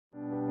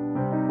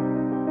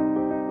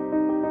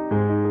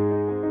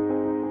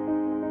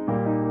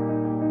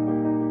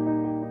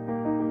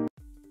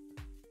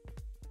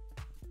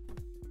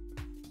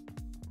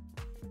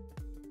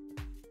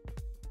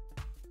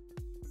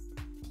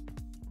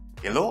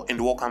Hello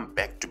and welcome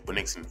back to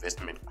Bunnex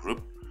Investment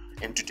Group,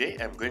 and today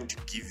I'm going to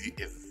give you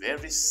a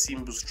very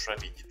simple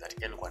strategy that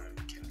anyone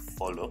can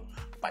follow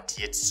but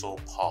yet so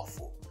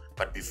powerful.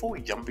 But before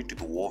we jump into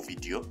the war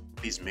video,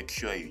 please make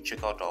sure you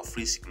check out our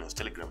free signals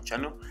Telegram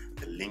channel.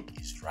 The link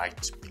is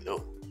right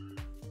below.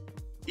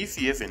 If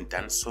you haven't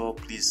done so,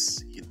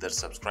 please hit that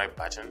subscribe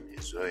button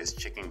as well as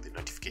checking the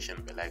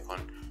notification bell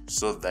icon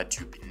so that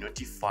you'll be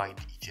notified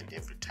each and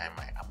every time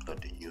I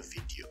upload a new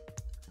video.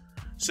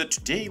 So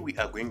today we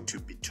are going to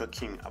be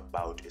talking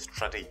about a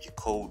strategy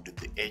called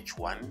the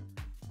H1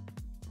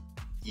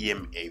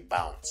 EMA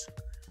bounce.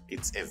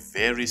 It's a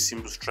very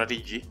simple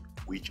strategy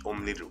which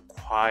only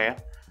require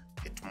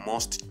at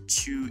most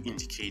two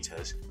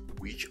indicators,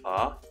 which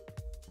are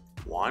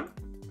 1,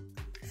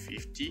 the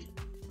 50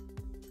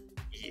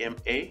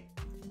 EMA.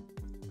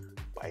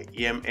 By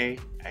EMA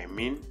I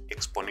mean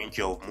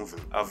exponential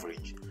moving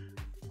average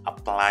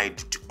applied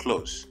to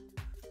close,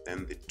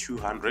 then the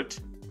 200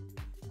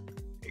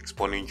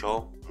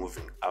 exponential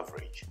moving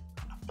average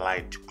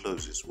applied to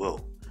close as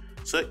well.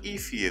 So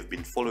if you have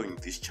been following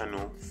this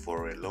channel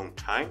for a long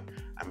time,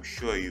 I'm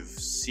sure you've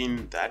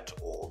seen that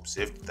or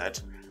observed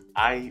that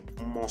I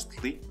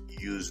mostly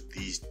use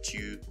these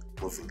two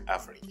moving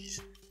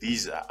averages.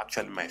 These are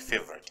actually my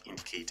favorite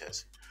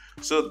indicators.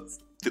 So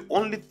the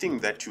only thing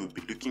that you'll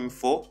be looking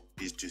for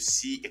is to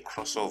see a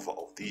crossover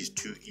of these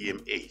two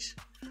EMAs,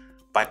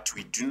 but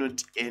we do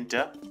not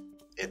enter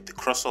at the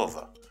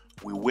crossover.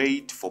 We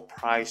wait for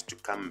price to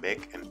come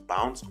back and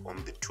bounce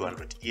on the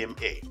 200 EMA.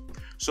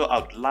 So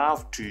I'd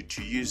love to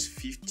use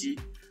 50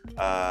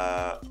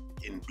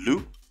 in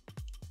blue,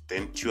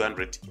 then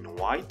 200 in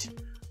white.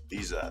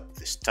 These are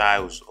the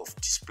styles of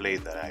display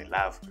that I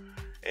love.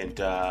 And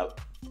the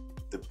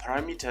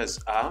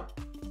parameters are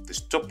the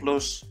stop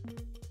loss.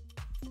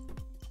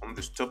 On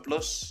the stop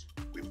loss,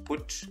 we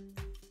put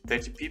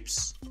 30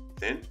 pips.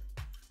 Then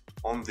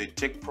on the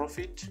take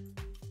profit,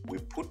 we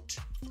put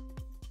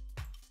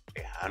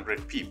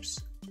 100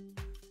 pips.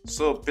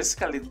 So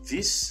basically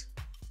this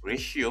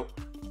ratio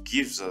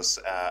gives us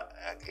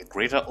a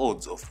greater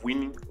odds of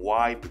winning.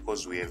 Why?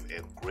 Because we have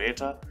a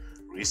greater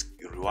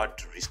reward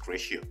to risk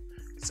ratio.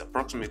 It's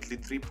approximately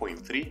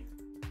 3.3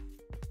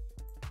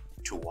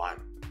 to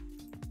 1.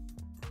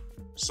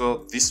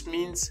 So this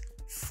means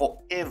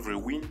for every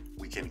win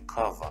we can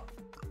cover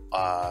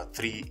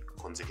 3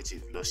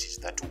 consecutive losses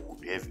that we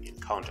would have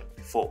encountered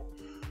before.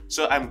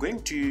 So I'm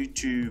going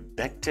to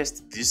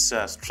backtest this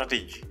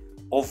strategy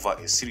over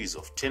a series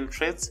of 10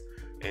 trades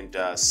and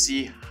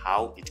see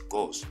how it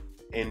goes.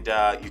 And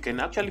you can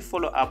actually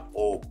follow up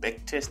or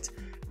backtest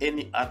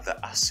any other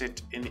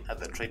asset, any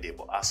other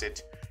tradable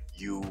asset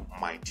you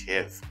might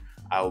have.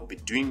 I'll be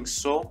doing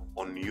so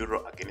on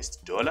euro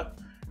against dollar,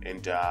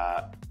 and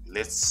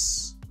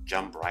let's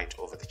jump right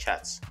over the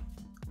charts.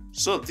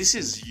 So this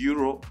is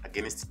euro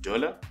against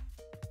dollar,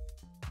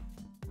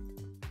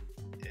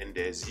 and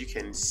as you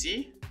can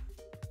see,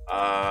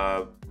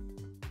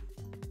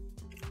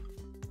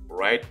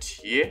 right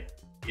here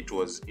it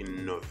was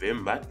in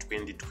November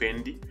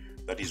 2020.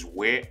 That is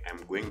where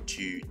I'm going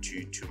to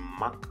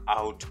mark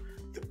out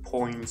the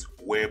points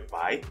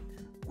whereby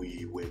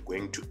we were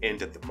going to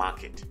enter the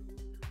market,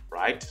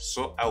 right?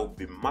 So I'll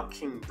be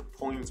marking the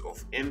points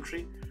of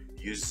entry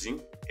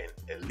using an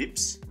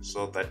ellipse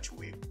so that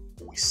we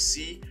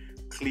see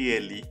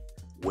clearly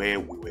where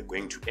we were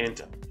going to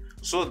enter.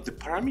 So the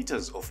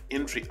parameters of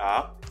entry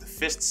are: the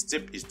first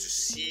step is to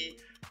see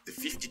the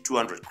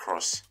 5200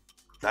 cross.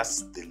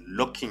 That's the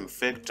locking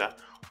factor,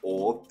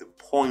 or the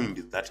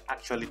point that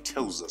actually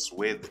tells us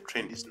where the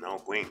trend is now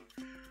going.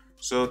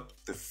 So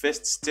the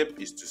first step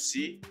is to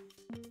see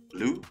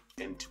blue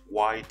and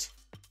white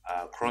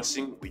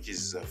crossing, which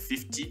is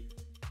 50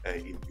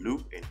 in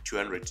blue and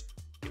 200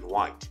 in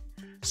white.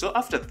 So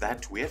after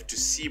that, we have to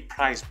see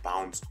price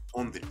bounce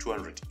on the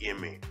 200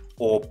 EMA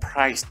or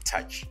price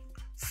touch.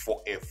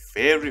 For a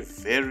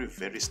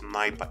very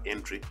sniper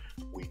entry,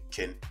 we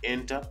can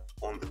enter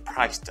on the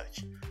price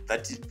touch.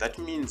 That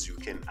means you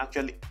can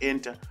actually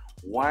enter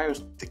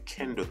whilst the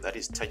candle that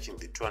is touching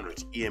the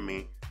 200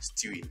 EMA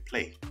still in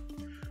play.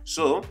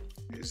 So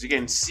as you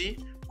can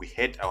see, we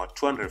had our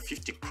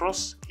 250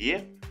 cross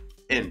here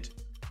and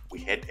we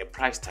had a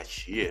price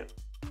touch here.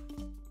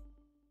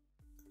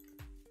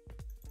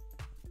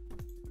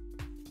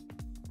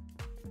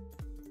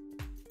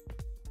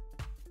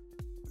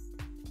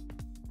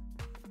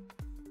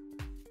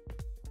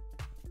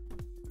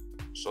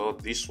 So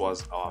this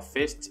was our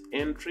first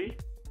entry,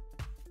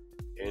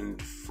 and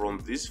from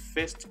this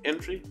first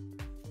entry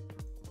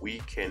we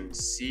can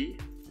see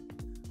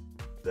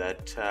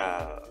that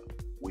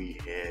we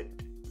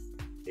had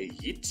a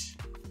hit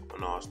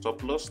on our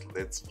stop loss.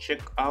 Let's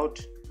check out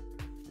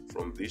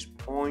from this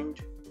point.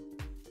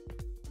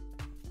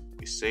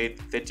 We said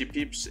 30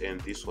 pips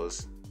and this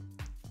was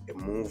a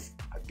move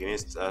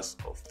against us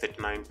of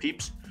 39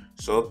 pips,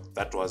 so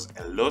that was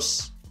a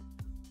loss,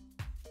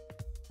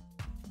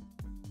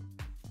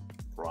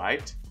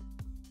 right?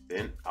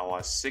 Then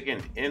our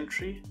second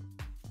entry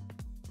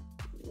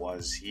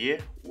was here,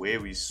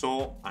 where we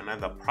saw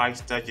another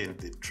price touch and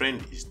the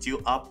trend is still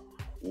up.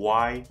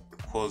 Why?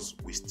 Because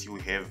we still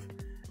have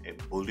a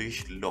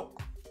bullish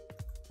lock.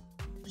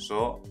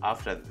 So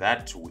after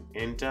that, we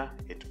enter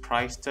at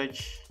price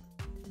touch.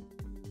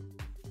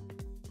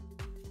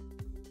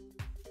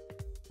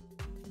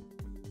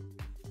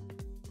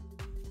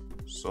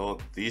 So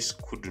this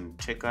couldn't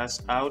take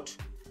us out.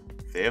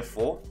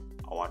 Therefore,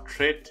 our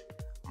trade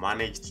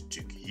managed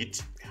to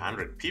hit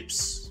 100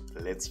 pips.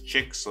 Let's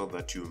check so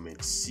that you may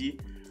see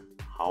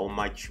how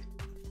much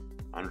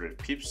 100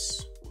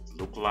 pips would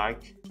look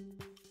like.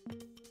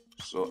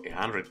 So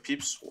 100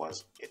 pips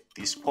was at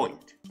this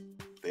point.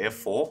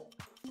 Therefore,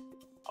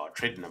 our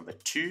trade number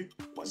 2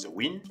 was a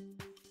win.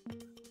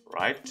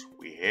 Right?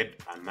 We had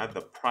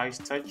another price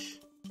touch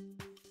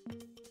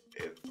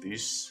at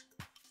this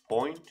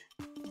point.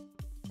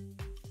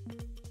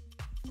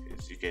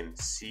 As you can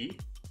see,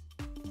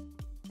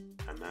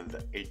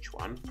 another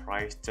H1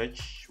 price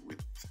touch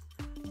with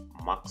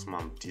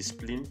maximum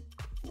discipline.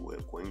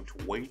 We're going to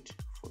wait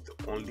for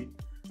the only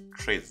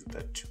trades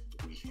that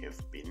we have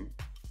been,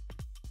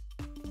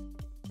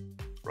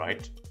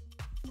 right?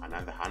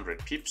 Another 100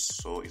 pips,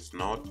 so it's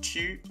now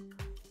 2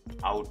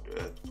 out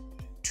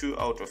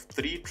of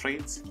 3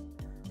 trades.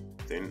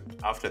 Then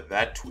after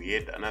that, we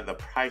had another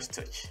price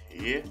touch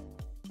here.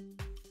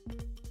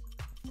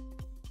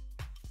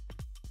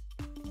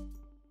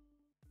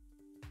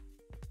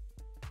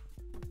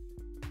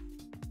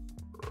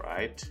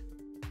 Right,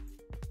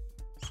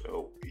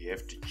 so we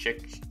have to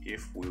check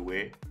if we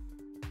were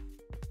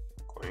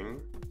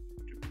going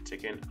to be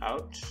taken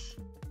out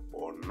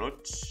or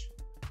not.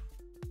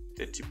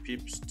 30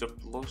 pips stop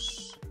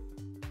loss.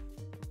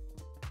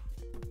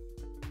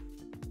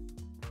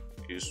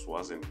 This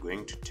wasn't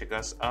going to take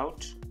us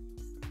out,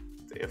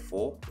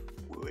 therefore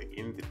we were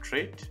in the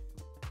trade,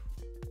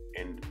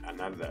 and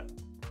another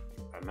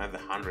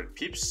 100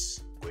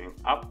 pips going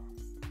up.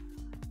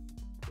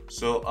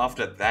 So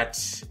after that,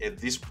 at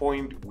this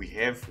point, we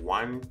have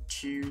 1,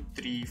 2,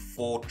 3,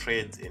 4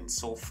 trades, and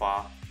so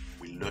far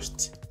we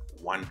lost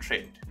 1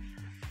 trade.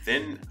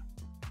 Then,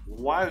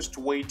 whilst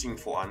waiting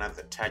for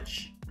another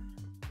touch,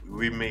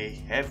 we may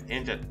have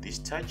entered this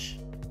touch.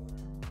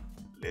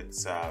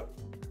 Let's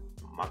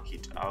mark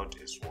it out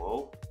as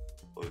well,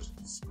 because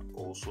it's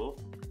also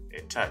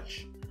a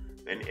touch.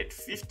 Then at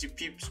 50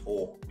 pips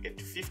or at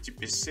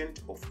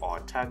 50% of our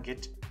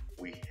target,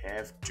 we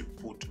have to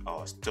put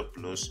our stop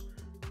loss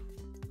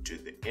to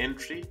the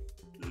entry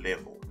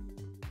level.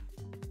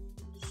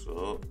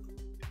 So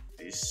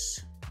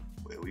this,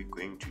 where we're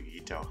going to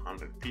hit our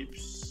 100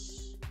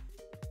 pips.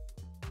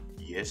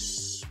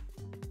 Yes,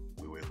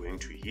 we were going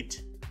to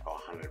hit our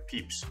 100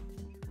 pips.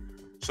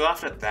 So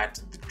after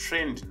that, the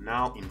trend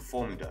now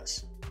informed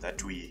us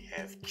that we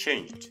have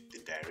changed the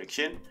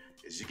direction.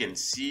 As you can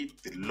see,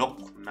 the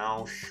lock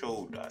now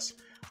showed us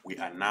we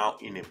are now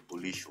in a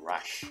bullish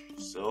rush.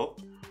 So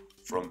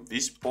from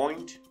this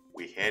point,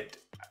 we had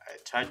a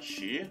touch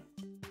here.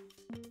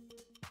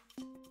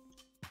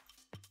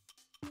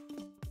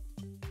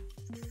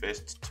 The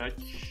first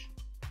touch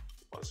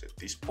was at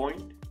this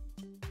point,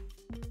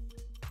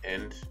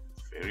 and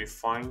very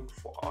fine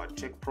for our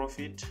take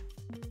profit.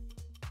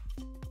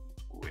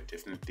 We were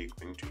definitely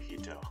going to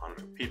hit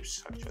 100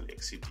 pips, actually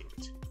exceeding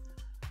it.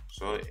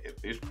 So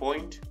at this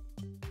point,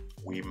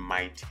 we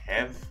might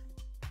have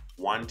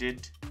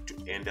wanted to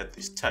enter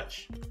this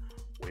touch.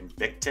 When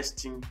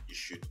backtesting, you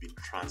should be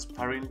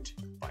transparent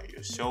by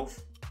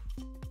yourself,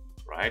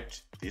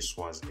 right? This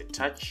was a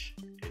touch,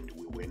 and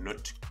we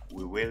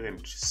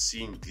weren't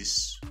seeing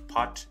this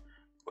part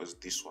because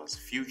this was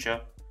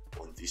future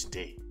on this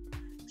day.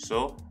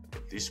 So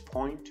at this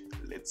point,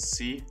 let's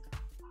see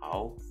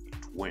how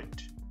it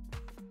went.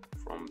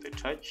 From the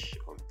touch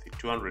of the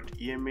 200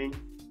 EMA,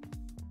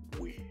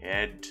 we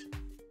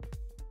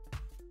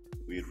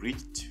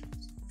reached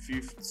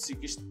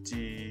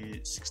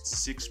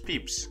 66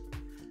 pips,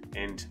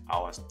 and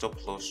our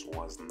stop loss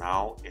was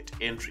now at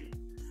entry.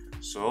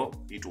 So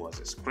it was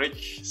a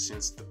scratch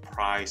since the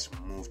price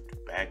moved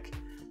back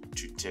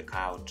to take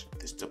out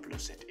the stop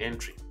loss at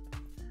entry.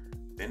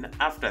 Then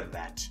after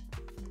that,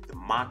 the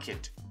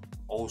market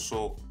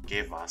also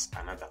gave us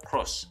another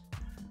cross.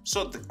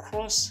 So the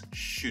cross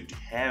should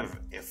have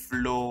a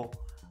flow.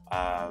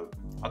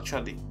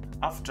 Actually,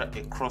 after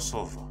a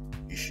crossover,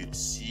 you should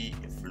see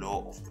a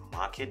flow of the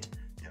market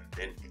and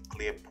then a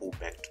clear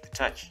pullback to the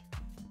touch,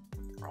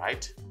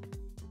 right?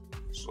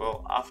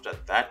 So after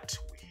that,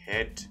 we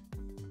had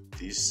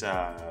this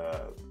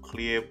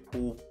clear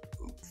pull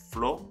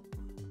flow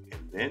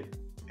and then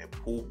a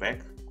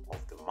pullback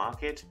of the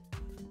market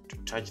to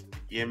touch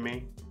the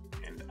EMA,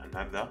 and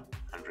another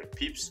 100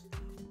 pips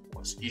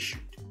was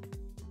issued,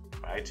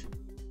 right?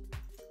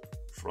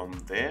 From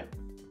there,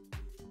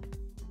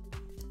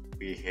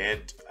 we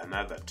had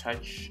another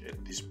touch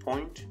at this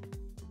point,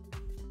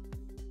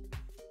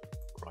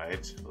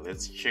 right?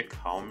 Let's check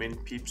how many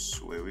pips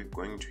were we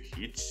going to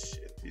hit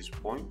at this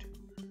point.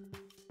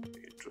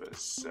 It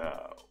was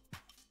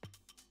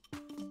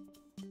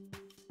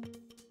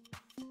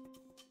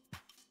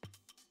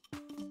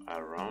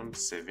around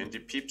 70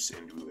 pips,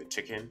 and we were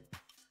taken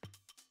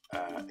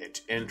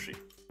at entry.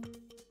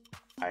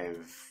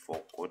 I've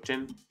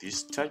forgotten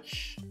this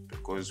touch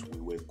because we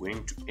were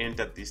going to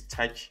enter this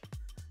touch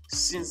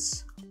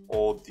since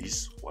all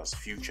this was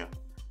future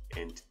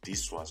and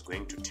this was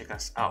going to take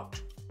us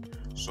out.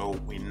 So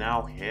we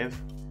now have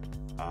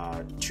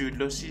 2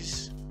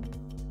 losses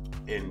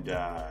and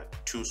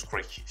 2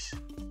 scratches.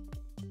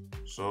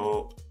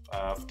 So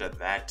after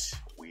that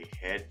we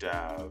had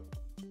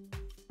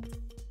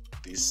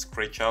this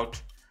scratch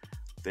out.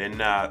 Then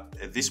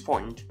at this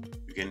point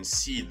you can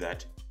see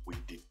that we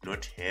did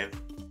not have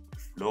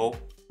flow.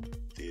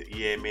 The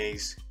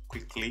EMAs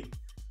quickly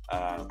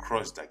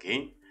crossed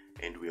again,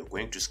 and we are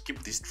going to skip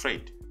this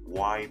trade.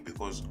 Why?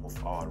 Because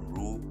of our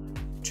rule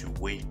to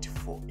wait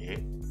for a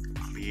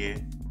clear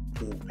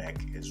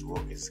pullback as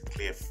well as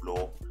clear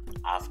flow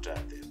after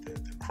the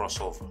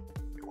crossover.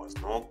 There was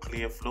no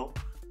clear flow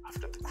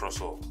after the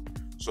crossover,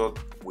 so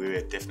we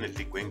were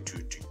definitely going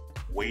to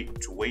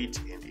wait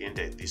and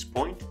enter at this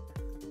point,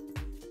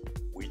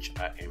 which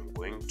I am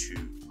going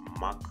to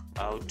mark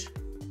out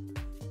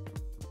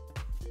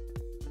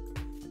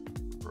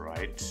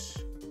right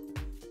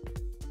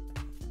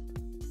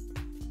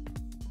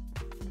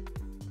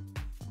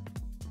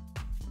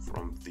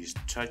from this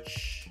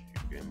touch.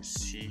 You can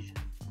see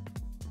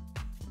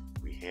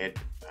we had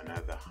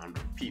another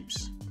 100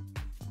 pips,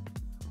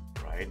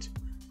 right?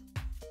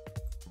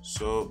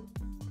 So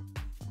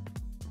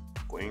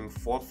going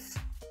forth,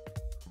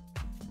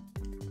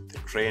 the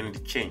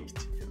trend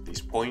changed at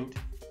this point,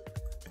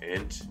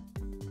 and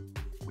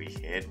we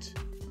had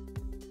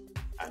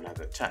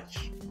another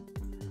touch.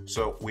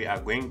 So we are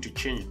going to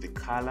change the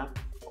color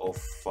of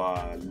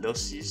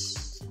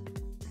losses.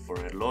 For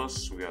a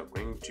loss, we are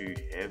going to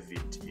have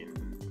it in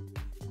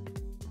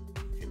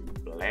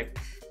black.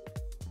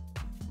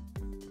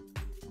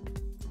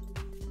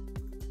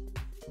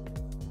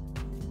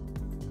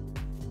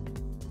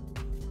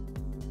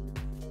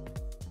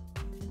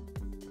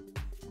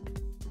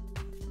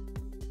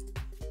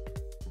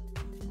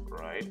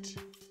 Right.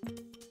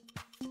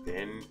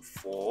 Then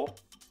for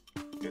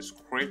the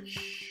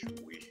scratch,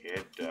 we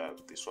had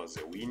this was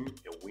a win.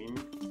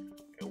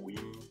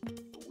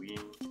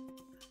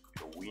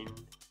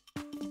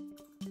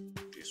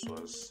 This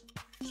was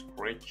a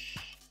scratch,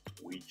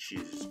 which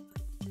is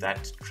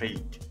that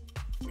trade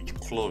which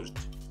closed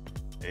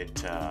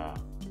at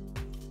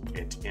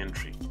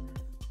entry.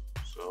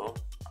 So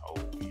I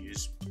will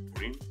use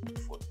green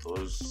for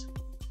those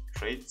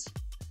trades.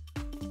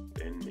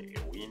 Then a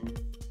win,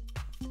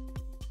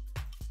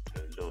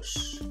 a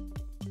loss.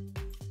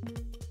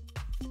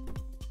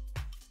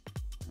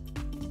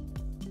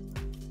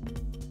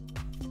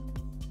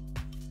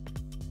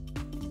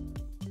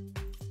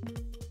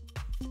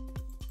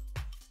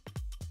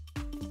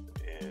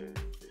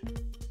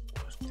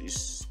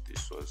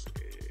 This was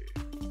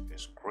a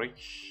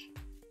scratch.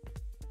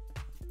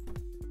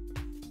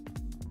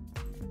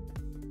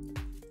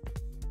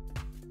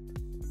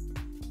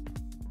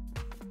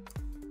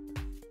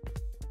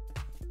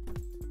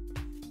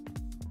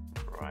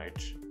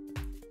 Right,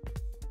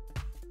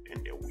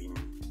 and a win.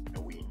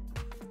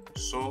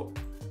 So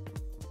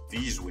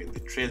these were the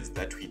trades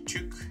that we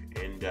took,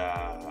 and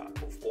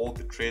of all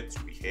the trades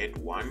we had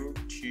 1,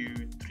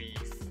 2, 3,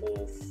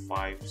 4,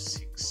 5,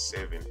 6,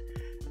 7,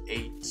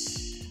 8,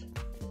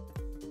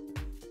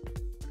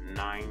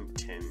 9,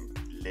 10,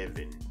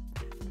 11,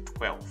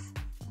 12.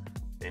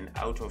 Then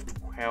out of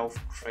 12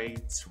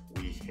 trades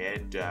we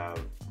had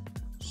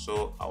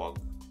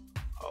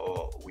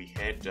we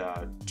had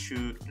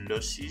 2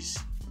 losses.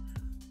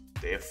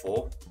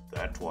 Therefore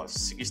that was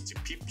 60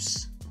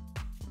 pips.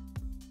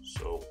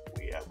 So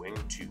we are going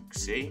to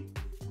say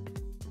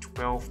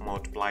 12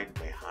 multiplied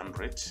by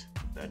 100,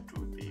 that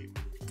would be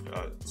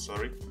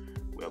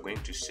we are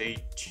going to say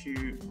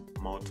 2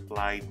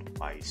 multiplied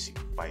by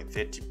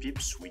 30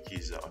 pips, which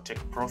is our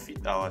take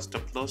profit, our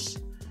stop loss,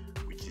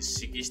 which is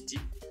 60.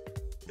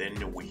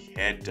 Then we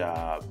had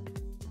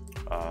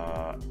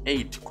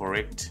 8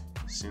 correct,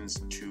 since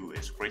 2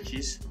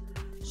 scratches.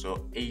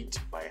 So 8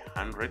 by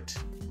 100,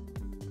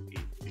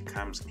 it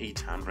becomes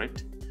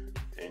 800.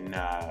 And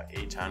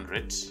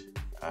 800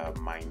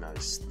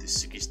 minus the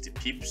 60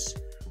 pips,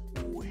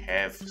 we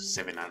have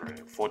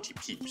 740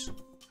 pips.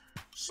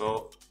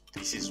 So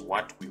this is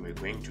what we were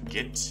going to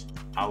get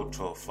out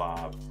of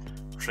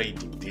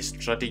trading this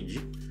strategy,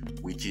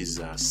 which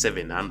is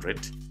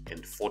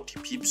 740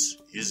 pips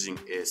using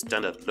a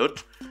standard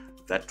lot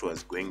that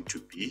was going to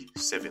be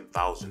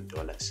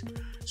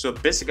 $7,000. So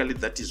basically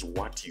that is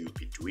what you'll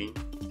be doing.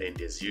 And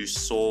as you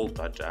saw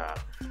that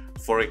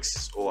Forex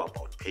is all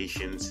about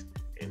patience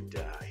and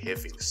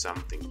having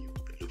something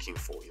you'll be looking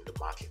for in the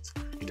market.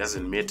 It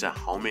doesn't matter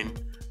how many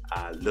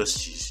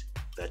losses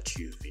that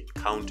you've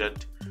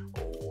encountered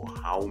or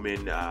how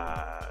many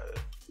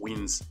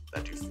wins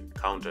that you've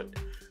encountered.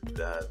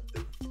 The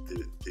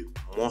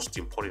most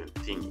important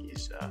thing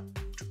is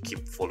to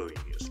keep following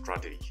your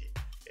strategy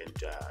and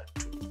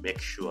to make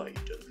sure you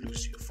don't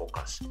lose your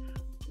focus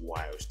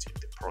whilst in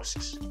the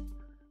process.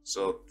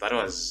 So that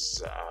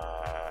was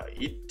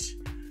it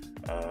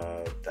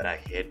that I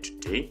had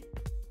today.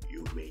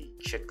 You may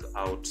check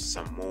out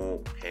some more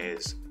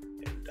pairs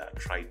and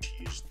try to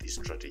use this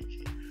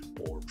strategy,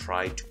 or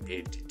try to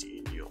add it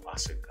in your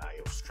assegai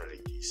of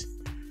strategies.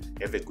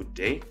 Have a good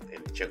day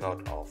and check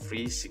out our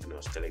free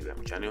Signals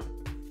Telegram channel.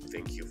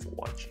 Thank you for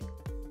watching.